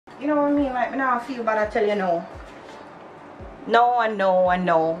You know what I mean? Like, me now I feel bad, I tell you no. No, and no, and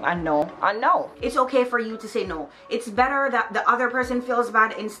no, and no, and no. It's okay for you to say no. It's better that the other person feels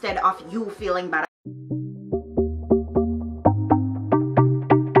bad instead of you feeling bad.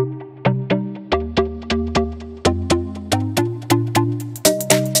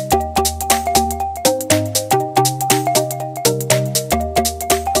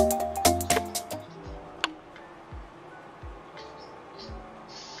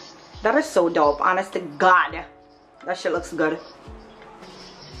 That is so dope, honest to God. That shit looks good.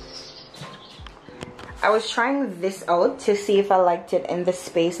 I was trying this out to see if I liked it in the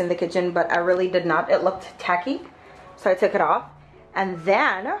space in the kitchen, but I really did not. It looked tacky, so I took it off. And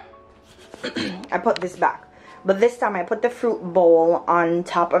then I put this back. But this time I put the fruit bowl on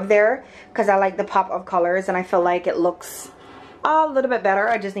top of there because I like the pop of colors and I feel like it looks a little bit better.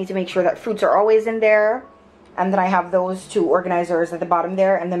 I just need to make sure that fruits are always in there. And then I have those two organizers at the bottom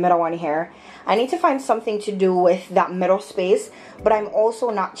there and the middle one here. I need to find something to do with that middle space, but I'm also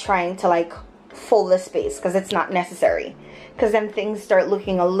not trying to like fill the space because it's not necessary. Because then things start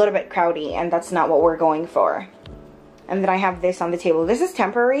looking a little bit crowdy and that's not what we're going for. And then I have this on the table. This is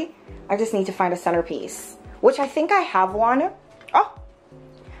temporary. I just need to find a centerpiece, which I think I have one. Oh,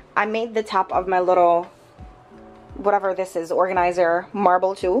 I made the top of my little whatever this is organizer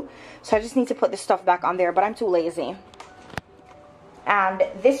marble too, so I just need to put this stuff back on there, but I'm too lazy. And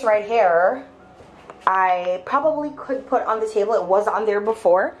this right here I probably could put on the table. It was on there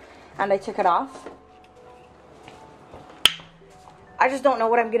before and I took it off. I just don't know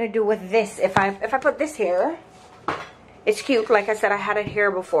what I'm gonna do with this. If I put this here, it's cute. Like I said, I had it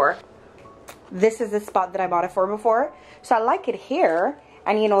here before. This is the spot that I bought it for before, so I like it here.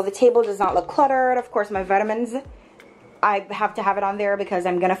 And you know, the table does not look cluttered. Of course, my vitamins, I have to have it on there because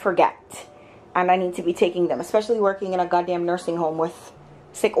I'm gonna forget and I need to be taking them, especially working in a goddamn nursing home with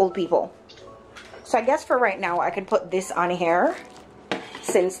sick old people. So I guess for right now I could put this on here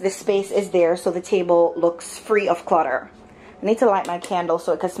since this space is there, so the table looks free of clutter. I need to light my candle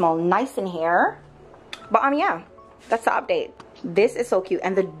so it can smell nice in here. But yeah, that's the update. This is so cute.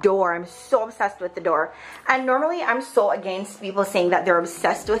 And the door, I'm so obsessed with the door. And normally I'm so against people saying that they're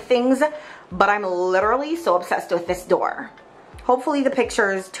obsessed with things, but I'm literally so obsessed with this door. Hopefully the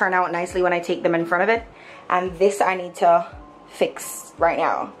pictures turn out nicely when I take them in front of it. And this I need to fix right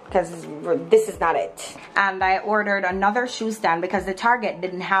now because this is not it. And I ordered another shoe stand because the Target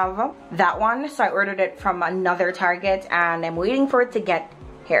didn't have that one, so I ordered it from another Target and I'm waiting for it to get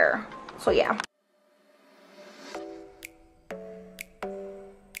here. So yeah.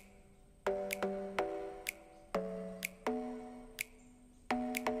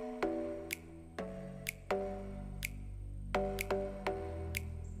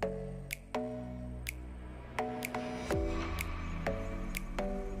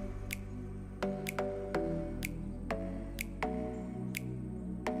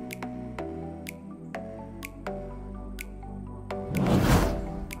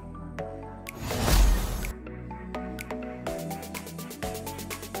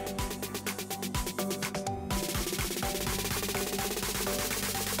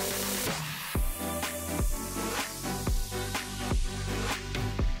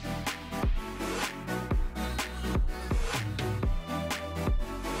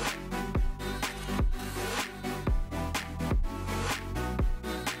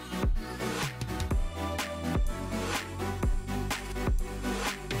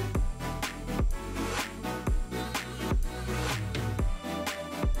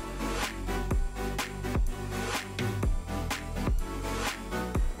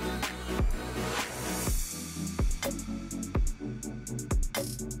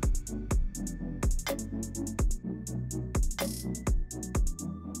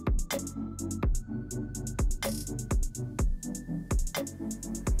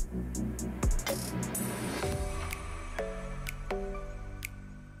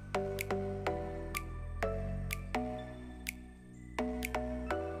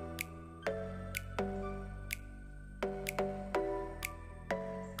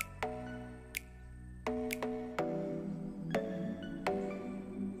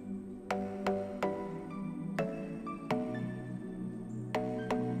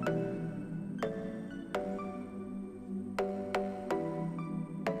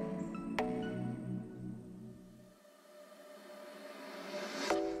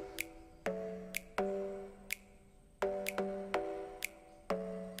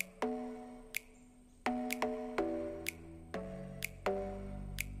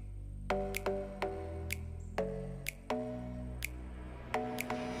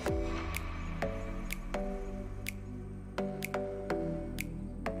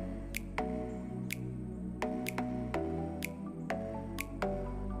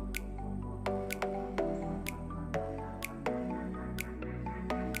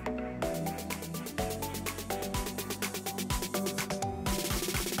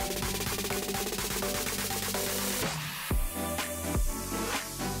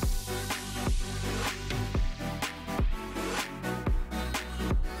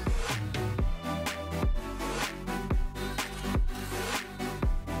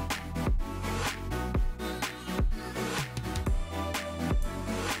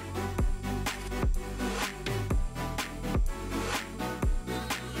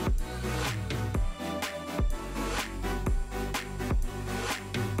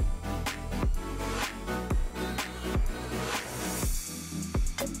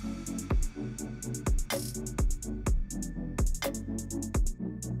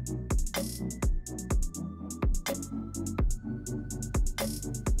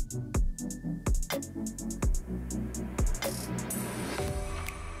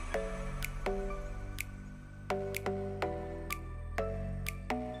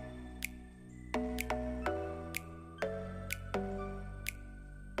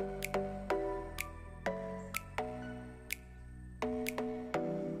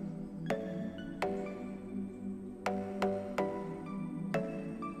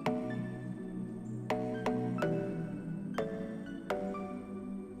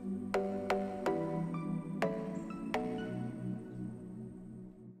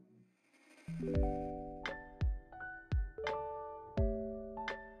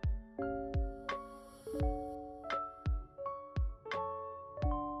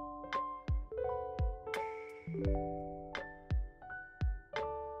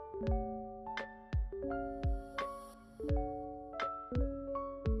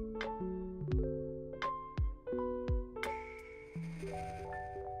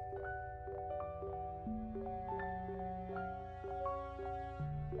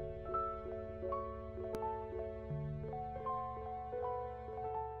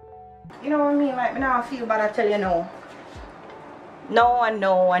 You know what I mean? Like, now I feel bad, I tell you no. No, and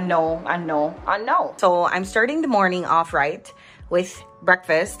no, and no, and no, and no. So I'm starting the morning off right with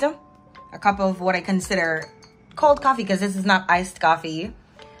breakfast. A cup of what I consider cold coffee, because this is not iced coffee.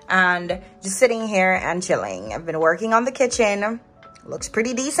 And just sitting here and chilling. I've been working on the kitchen. Looks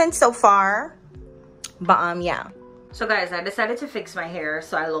pretty decent so far. But yeah. So guys, I decided to fix my hair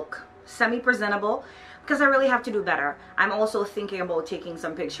so I look semi-presentable, because I really have to do better. I'm also thinking about taking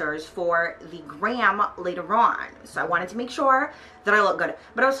some pictures for the gram later on. So I wanted to make sure that I look good.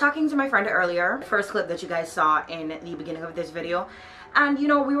 But I was talking to my friend earlier, first clip that you guys saw in the beginning of this video. And you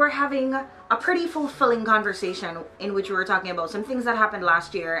know, we were having a pretty fulfilling conversation in which we were talking about some things that happened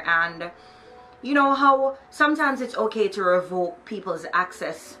last year. And you know how sometimes it's okay to revoke people's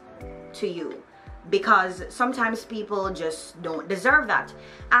access to you, because sometimes people just don't deserve that.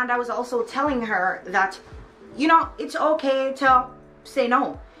 And I was also telling her that, you know, it's okay to say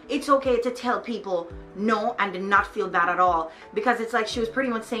no. It's okay to tell people no and not feel bad at all, because it's like she was pretty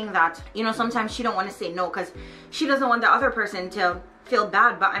much saying that, you know, sometimes she don't want to say no because she doesn't want the other person to feel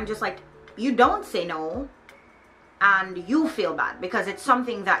bad. But I'm just like, you don't say no and you feel bad because it's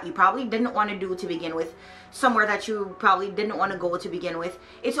something that you probably didn't want to do to begin with, somewhere that you probably didn't want to go to begin with.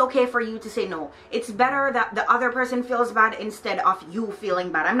 It's okay for you to say no. It's better that the other person feels bad instead of you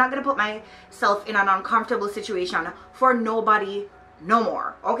feeling bad. I'm not going to put myself in an uncomfortable situation for nobody no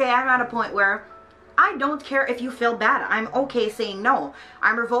more. Okay, I'm at a point where I don't care if you feel bad. I'm okay saying no.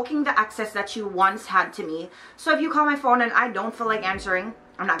 I'm revoking the access that you once had to me. So if you call my phone and I don't feel like answering,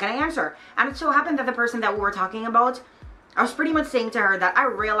 I'm not going to answer. And it so happened that the person that we were talking about, I was pretty much saying to her that I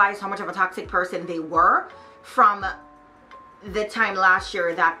realized how much of a toxic person they were from the time last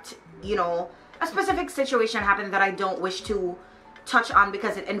year that, you know, a specific situation happened that I don't wish to touch on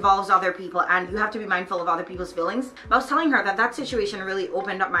because it involves other people and you have to be mindful of other people's feelings. But I was telling her that that situation really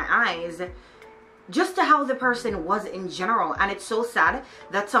opened up my eyes just to how the person was in general. And it's so sad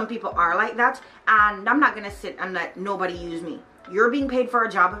that some people are like that. And I'm not going to sit and let nobody use me. You're being paid for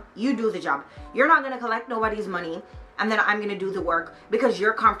a job. You do the job. You're not going to collect nobody's money and then I'm going to do the work because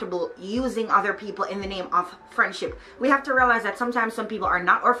you're comfortable using other people in the name of friendship. We have to realize that sometimes some people are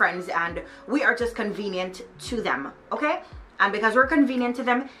not our friends and we are just convenient to them. Okay? And because we're convenient to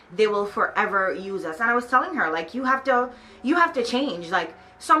them, they will forever use us. And I was telling her, like, you have to change. Like,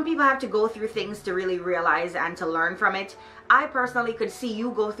 some people have to go through things to really realize and to learn from it. I personally could see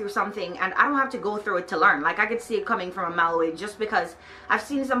you go through something and I don't have to go through it to learn. Like, I could see it coming from a mile away just because I've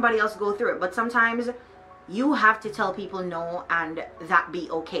seen somebody else go through it. But sometimes you have to tell people no and that be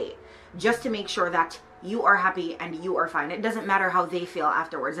okay, just to make sure that you are happy and you are fine. It doesn't matter how they feel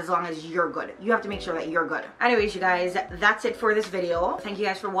afterwards, as long as you're good. You have to make sure that you're good. Anyways, you guys, that's it for this video. Thank you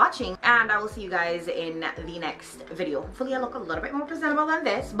guys for watching, and I will see you guys in the next video. Hopefully I look a little bit more presentable than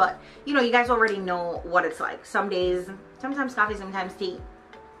this, but you know, you guys already know what it's like. Some days, sometimes coffee, sometimes tea.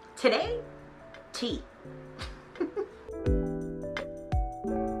 Today, tea.